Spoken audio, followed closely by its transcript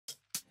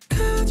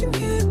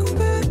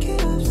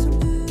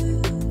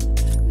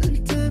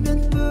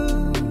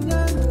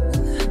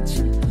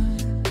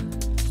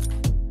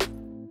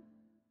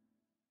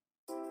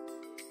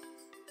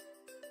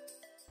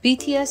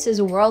BTS is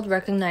a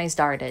world-recognized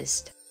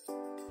artist.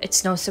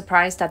 It's no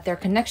surprise that their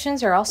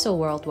connections are also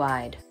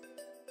worldwide.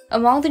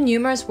 Among the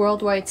numerous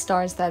worldwide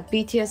stars that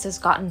BTS has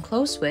gotten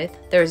close with,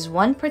 there's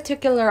one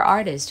particular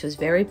artist who's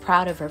very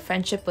proud of her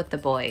friendship with the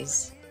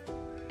boys.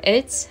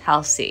 It's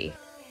Halsey.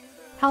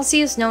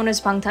 Halsey is known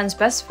as Bangtan's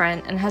best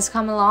friend and has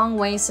come a long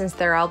way since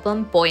their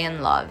album Boy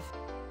in Love.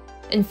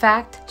 In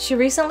fact, she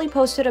recently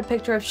posted a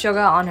picture of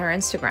SUGA on her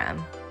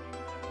Instagram.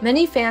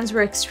 Many fans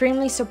were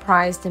extremely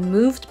surprised and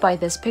moved by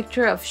this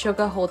picture of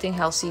SUGA holding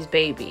Halsey's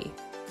baby.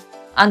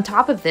 On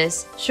top of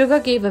this,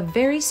 SUGA gave a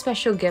very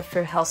special gift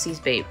for Halsey's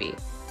baby.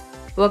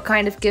 What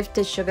kind of gift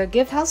did SUGA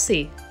give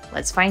Halsey?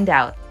 Let's find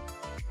out.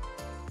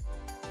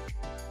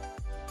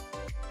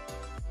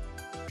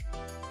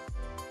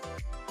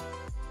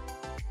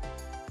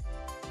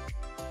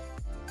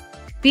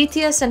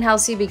 BTS and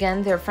Halsey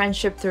began their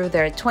friendship through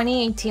their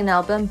 2018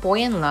 album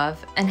Boy in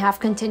Love and have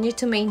continued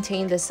to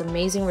maintain this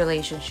amazing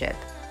relationship.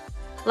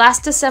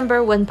 Last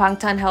December, when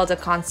Bangtan held a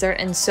concert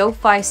in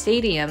SoFi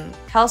Stadium,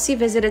 Halsey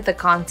visited the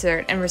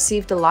concert and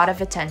received a lot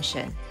of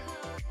attention.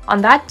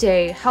 On that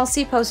day,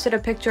 Halsey posted a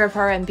picture of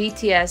her and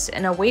BTS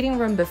in a waiting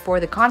room before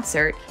the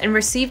concert and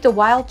received a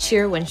wild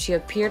cheer when she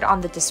appeared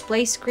on the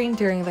display screen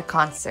during the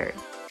concert.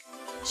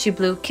 She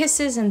blew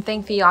kisses and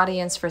thanked the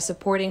audience for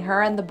supporting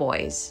her and the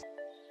boys.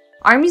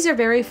 ARMYs are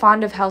very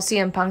fond of Halsey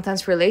and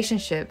Bangtan's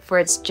relationship for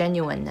its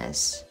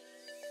genuineness.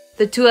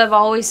 The two have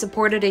always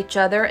supported each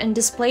other and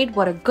displayed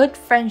what a good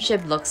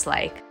friendship looks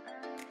like.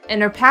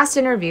 In her past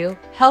interview,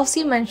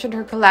 Halsey mentioned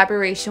her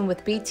collaboration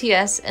with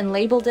BTS and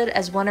labeled it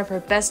as one of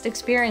her best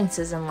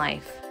experiences in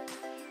life.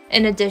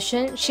 In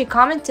addition, she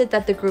commented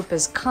that the group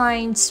is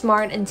kind,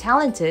 smart, and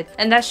talented,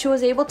 and that she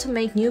was able to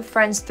make new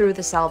friends through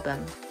this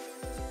album.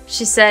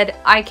 She said,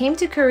 "I came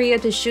to Korea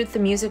to shoot the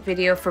music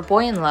video for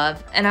Boy in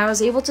Love, and I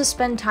was able to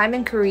spend time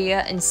in Korea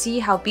and see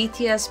how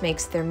BTS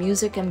makes their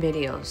music and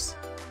videos."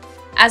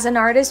 As an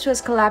artist who has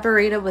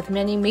collaborated with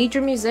many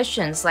major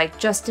musicians like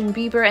Justin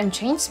Bieber and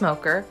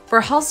Chainsmoker, for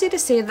Halsey to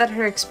say that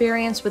her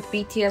experience with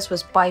BTS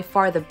was by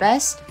far the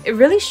best, it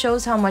really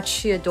shows how much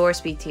she adores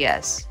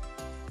BTS.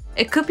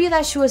 It could be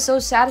that she was so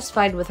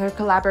satisfied with her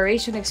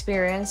collaboration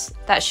experience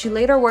that she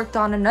later worked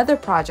on another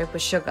project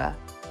with SUGA.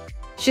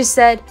 She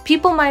said,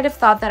 "People might have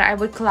thought that I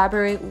would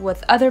collaborate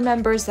with other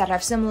members that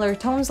have similar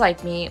tones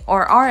like me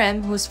or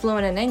RM who's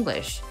fluent in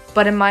English.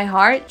 But in my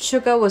heart,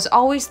 SUGA was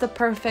always the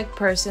perfect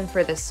person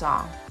for this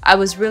song. I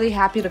was really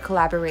happy to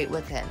collaborate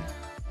with him."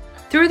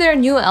 Through their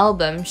new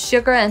album,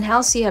 SUGA and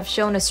Halsey have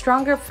shown a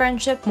stronger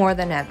friendship more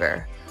than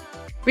ever.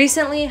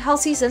 Recently,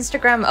 Halsey's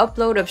Instagram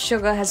upload of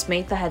SUGA has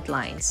made the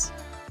headlines.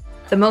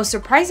 The most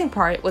surprising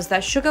part was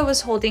that SUGA was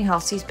holding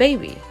Halsey's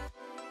baby.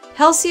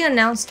 Halsey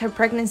announced her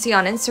pregnancy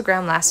on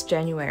Instagram last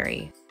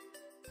January.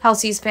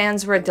 Halsey's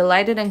fans were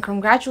delighted and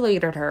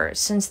congratulated her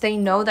since they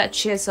know that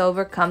she has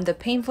overcome the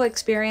painful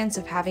experience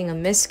of having a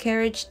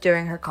miscarriage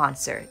during her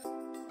concert.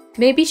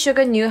 Maybe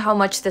SUGA knew how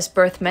much this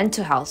birth meant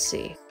to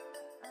Halsey.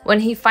 When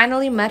he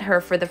finally met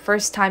her for the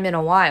first time in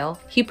a while,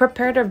 he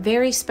prepared a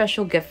very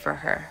special gift for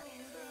her.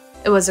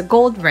 It was a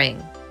gold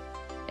ring.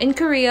 In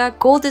Korea,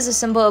 gold is a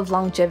symbol of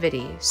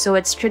longevity, so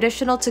it's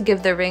traditional to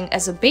give the ring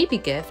as a baby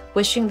gift,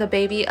 wishing the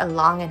baby a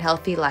long and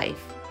healthy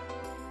life.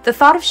 The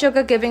thought of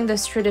SUGA giving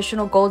this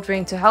traditional gold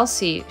ring to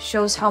Halsey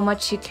shows how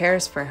much he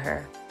cares for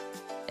her.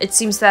 It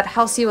seems that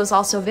Halsey was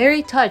also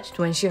very touched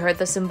when she heard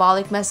the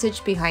symbolic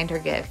message behind her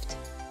gift.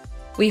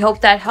 We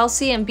hope that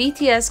Halsey and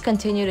BTS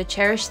continue to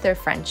cherish their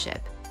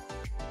friendship.